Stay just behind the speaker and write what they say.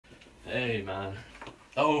Hey man.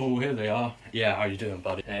 Oh, here they are. Yeah, how you doing,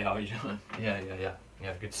 buddy? Hey, how you doing? Yeah.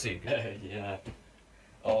 Yeah, good to see you. Hey, yeah.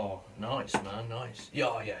 Oh, nice, man, nice.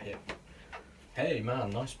 Yeah. Hey, man,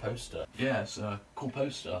 nice poster. Yeah, it's a cool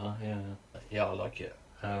poster, huh? Yeah, I like it.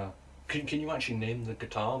 Can you actually name the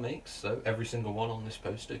guitar makes, though? Every single one on this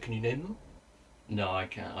poster? Can you name them? No, I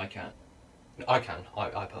can't. I can.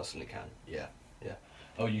 I personally can. Yeah.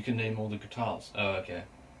 Oh, you can name all the guitars? Oh, okay.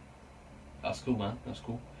 That's cool, man. That's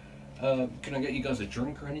cool. Can I get you guys a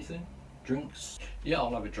drink or anything? Drinks? Yeah, I'll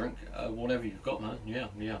have a drink. Whatever you've got, man. Yeah.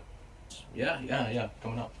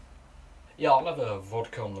 Coming up. Yeah, I'll have a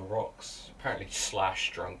vodka on the rocks. Apparently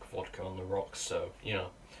slash drunk vodka on the rocks, so,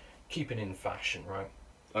 keeping in fashion, right?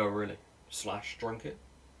 Oh, really? Slash drunk it?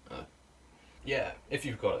 Yeah, if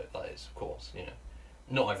you've got it, that is, of course,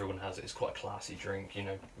 Not everyone has it. It's quite a classy drink,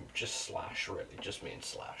 just slash, really. Just means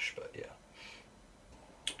slash, but yeah.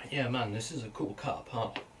 Yeah, man, this is a cool cup, huh?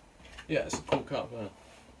 Yeah, it's a cool cup,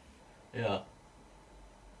 yeah.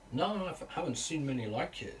 No, I haven't seen many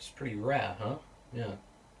like it. It's pretty rare, huh? Yeah.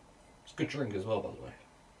 It's a good drink as well, by the way.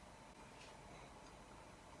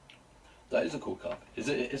 That is a cool cup. Is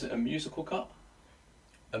it a musical cup?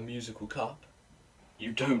 A musical cup?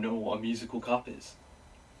 You don't know what a musical cup is?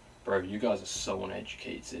 Bro, you guys are so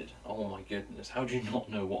uneducated. Oh my goodness, how do you not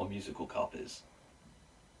know what a musical cup is?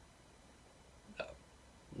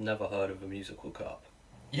 Never heard of a musical cup.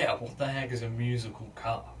 Yeah, what the heck is a musical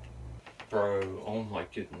cup? Bro, oh my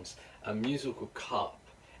goodness. A musical cup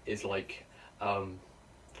is like,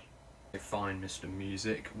 fine, Mr.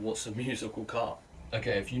 Music, what's a musical cup?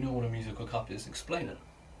 Okay, if you know what a musical cup is, explain it.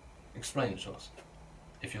 Explain it to us.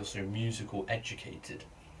 If you're so musical educated.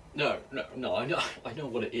 No, I know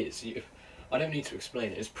what it is. I don't need to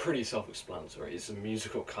explain it. It's pretty self-explanatory. It's a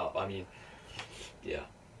musical cup. I mean, yeah.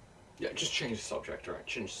 Yeah, just change the subject, alright?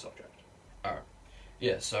 Change the subject. Alright.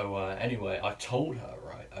 Yeah, so anyway, I told her,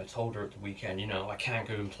 right? I told her at the weekend, I can't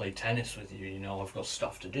go and play tennis with you, I've got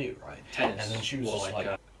stuff to do, right? Tennis? And then she was just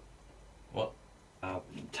like what?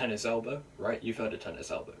 Tennis elbow, right? You've heard of tennis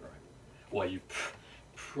elbow, right? Well, you've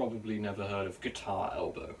probably never heard of guitar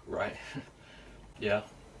elbow, right? Yeah?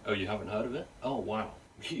 Oh, you haven't heard of it? Oh, wow.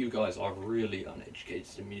 You guys are really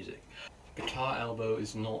uneducated in music. Guitar elbow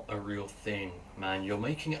is not a real thing, man. You're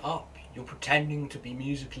making it up. You're pretending to be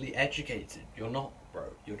musically educated. You're not, bro.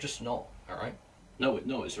 You're just not, alright? No,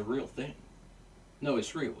 it's a real thing. No,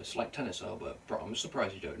 it's real. It's like tennis elbow. Bro, I'm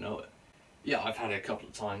surprised you don't know it. Yeah, I've had it a couple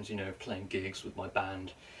of times, playing gigs with my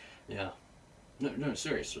band. Yeah. No,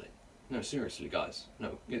 seriously. No, seriously, guys.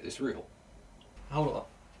 No, it's real. Hold up.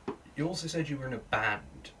 You also said you were in a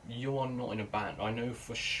band. You are not in a band. I know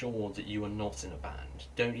for sure that you are not in a band.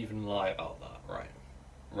 Don't even lie about that, right?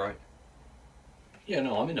 Right? Yeah,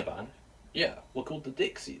 no, I'm in a band. Yeah, we're called the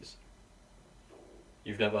Dixies.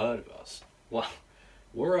 You've never heard of us? Well,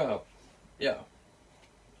 we're, yeah,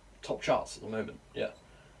 top charts at the moment, yeah.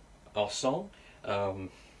 Our song,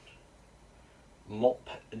 Mop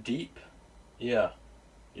Deep, yeah.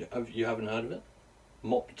 You haven't heard of it?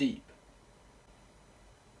 Mop Deep.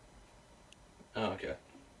 Oh, okay.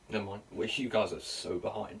 Never mind. Well, you guys are so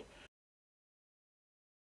behind.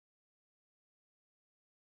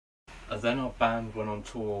 And then our band went on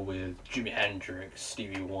tour with Jimi Hendrix,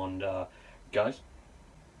 Stevie Wonder. Guys,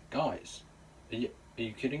 are you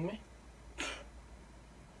kidding me?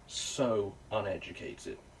 So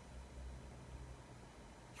uneducated.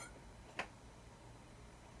 I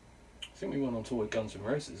think we went on tour with Guns N'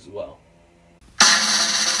 Roses as well.